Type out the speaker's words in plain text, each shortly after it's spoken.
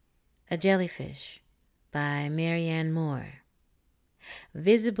A Jellyfish by Marianne Moore.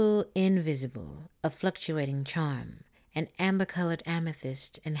 Visible, invisible, a fluctuating charm, an amber-colored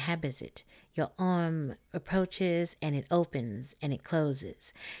amethyst inhabits it. Your arm approaches and it opens and it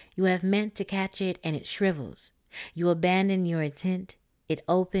closes. You have meant to catch it and it shrivels. You abandon your intent, it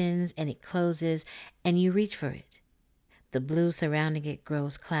opens and it closes, and you reach for it. The blue surrounding it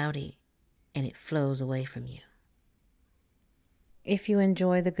grows cloudy and it flows away from you. If you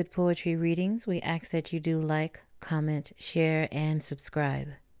enjoy the Good Poetry readings, we ask that you do like, comment, share, and subscribe.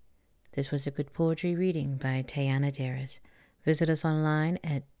 This was a Good Poetry reading by Tayana Darris. Visit us online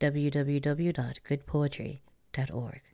at www.goodpoetry.org.